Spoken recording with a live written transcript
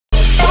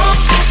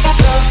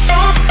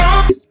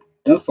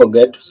Don't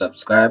forget to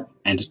subscribe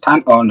and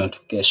turn on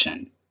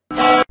notification.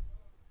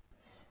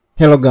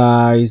 Hello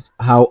guys,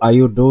 how are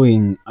you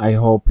doing? I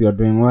hope you're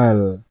doing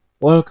well.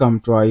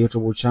 Welcome to our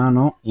YouTube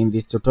channel. In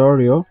this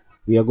tutorial,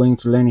 we are going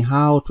to learn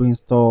how to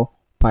install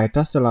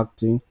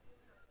Pytesseract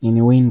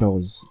in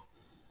Windows.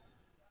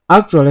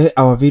 Actually,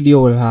 our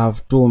video will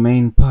have two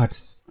main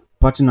parts.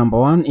 Part number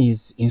one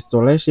is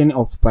installation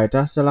of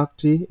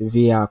Pytesseract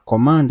via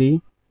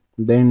command.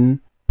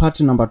 Then part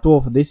number two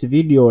of this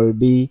video will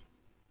be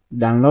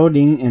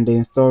downloading and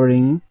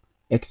installing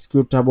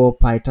executable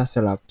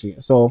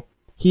Pytesseract. So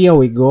here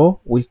we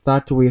go. We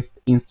start with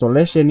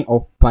installation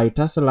of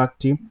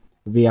Pytesseract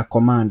via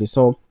command.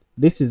 So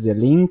this is the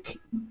link.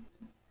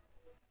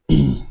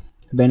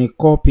 Then you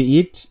copy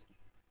it,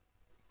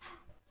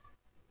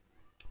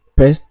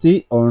 paste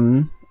it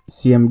on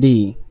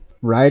CMD,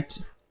 right?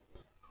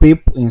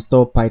 Pip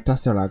install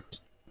Pytesseract.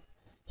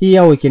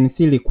 Here we can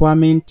see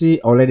requirement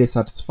already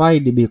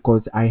satisfied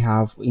because I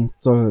have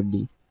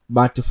installed.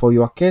 But for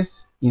your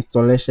case,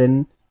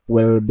 installation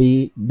will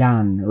be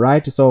done,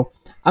 right? So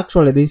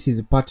actually this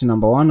is part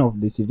number one of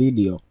this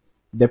video.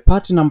 The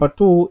part number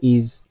two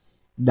is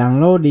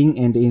downloading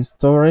and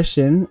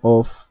installation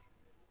of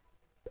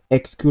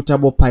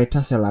executable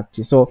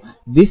Pytesseract. So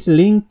this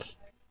link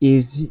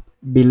is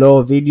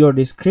below video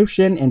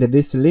description and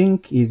this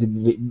link is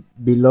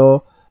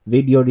below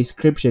video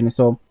description.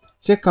 So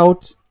check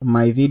out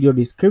my video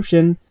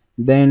description,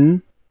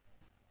 then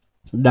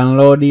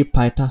download the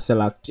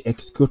Pytesseract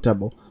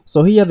executable.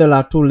 So here there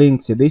are two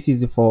links. This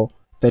is for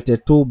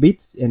 32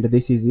 bits and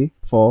this is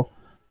for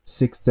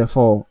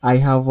 64. I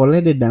have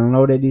already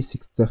downloaded the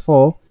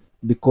 64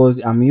 because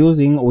I'm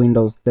using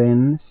Windows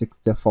 10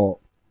 64,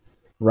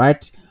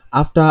 right?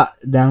 After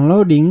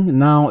downloading,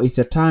 now it's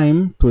a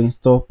time to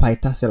install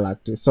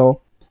Pytesseract.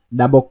 So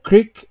double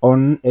click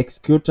on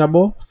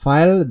executable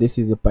file. This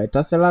is a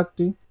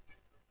Pytesseract.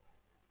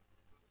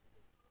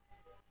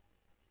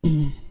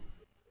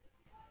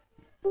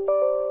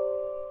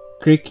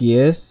 Click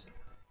yes.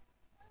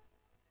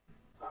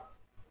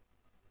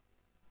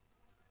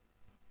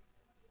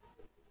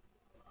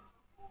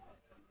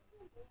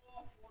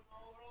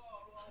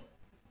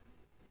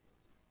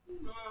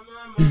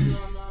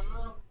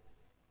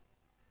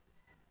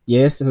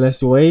 Yes,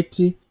 let's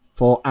wait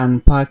for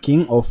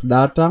unpacking of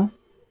data.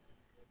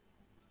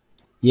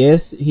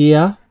 Yes,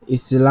 here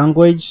is the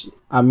language.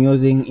 I'm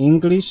using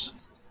English.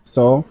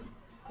 So,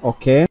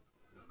 okay.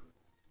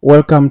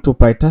 Welcome to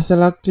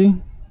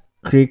Pytesseract.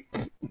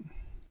 Click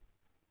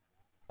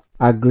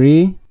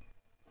agree.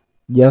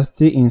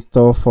 Just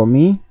install for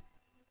me.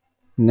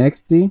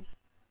 Next.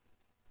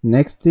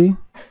 Next.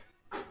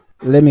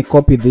 Let me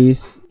copy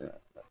this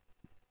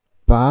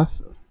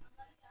path.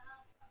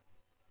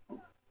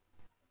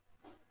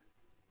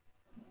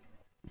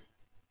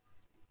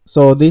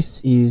 So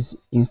this is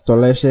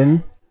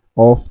installation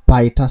of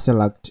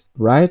Pytesseract,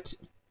 right?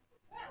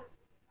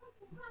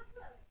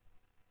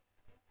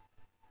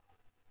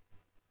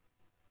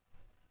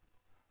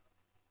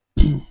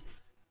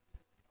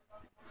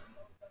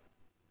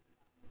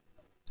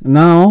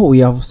 Now we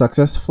have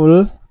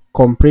successfully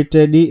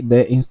completed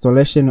the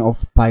installation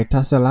of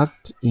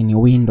Pytesseract in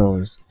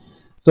Windows.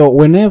 So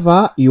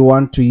whenever you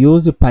want to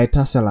use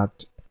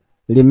Pytesseract,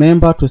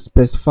 remember to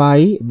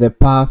specify the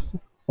path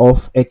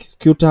of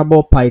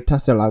executable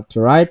Pytesseract,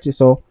 right?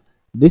 So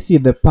this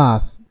is the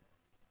path,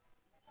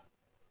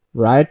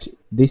 right?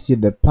 This is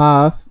the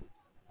path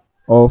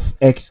of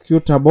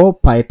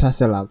executable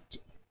Pytesseract.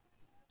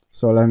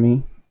 So let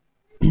me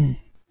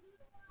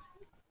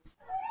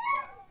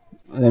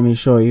let me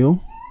show you.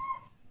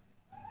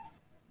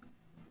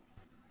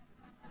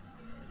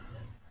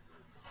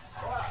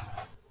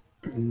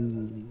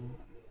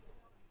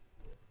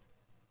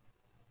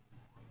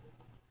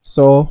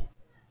 So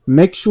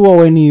make sure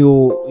when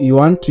you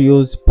want to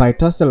use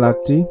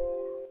Pytesseract,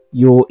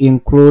 you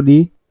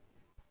include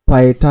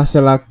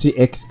Pytesseract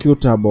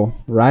executable,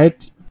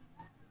 right?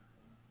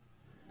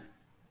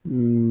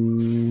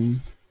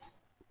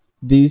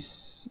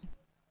 This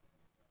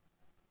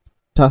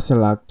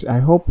Tesseract, I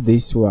hope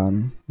this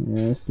one.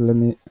 Yes, let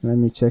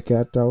me check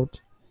it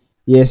out.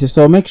 Yes,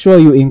 so make sure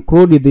you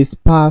include this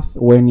path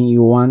when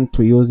you want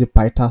to use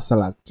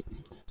Pytesseract.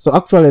 So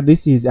actually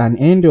this is an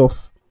end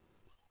of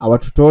our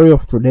tutorial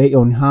of today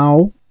on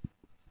how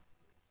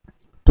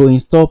to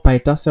install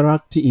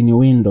Pytesseract in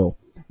Windows.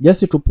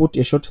 Just to put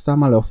a short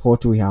summary of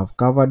what we have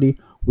covered.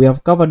 We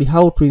have covered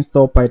how to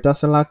install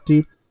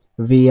Pytesseract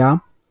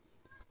via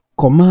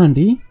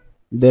command.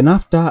 Then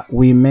after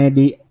we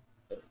made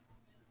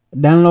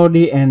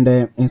download and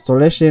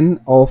installation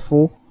of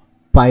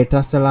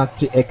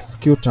Pytesseract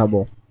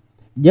executable.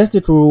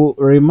 Just to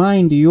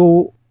remind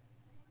you,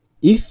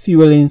 if you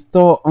will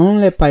install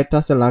only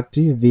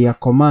Pytesseract via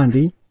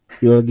command,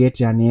 you will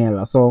get an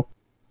error. So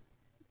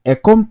a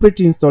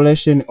complete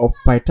installation of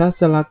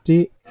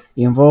Pytesseract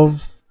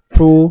involves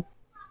two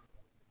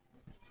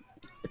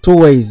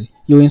ways.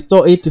 You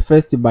install it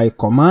first by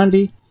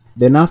command,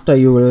 then after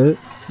you will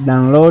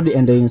download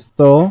and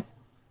install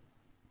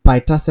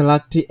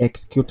Pytesseract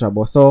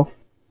executable. So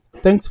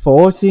Thanks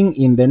for watching.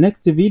 In the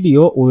next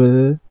video,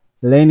 we'll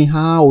learn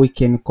how we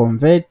can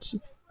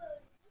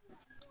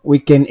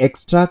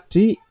extract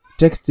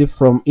text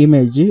from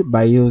image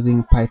by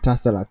using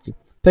Pytesseract.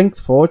 Thanks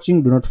for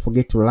watching. Do not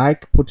forget to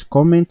like, put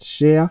comment,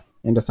 share,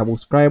 and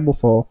subscribe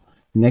for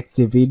next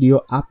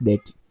video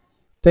update.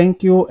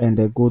 Thank you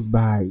and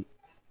goodbye.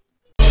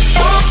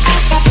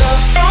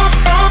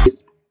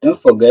 Don't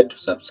forget to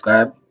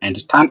subscribe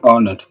and turn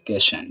on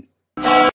notification.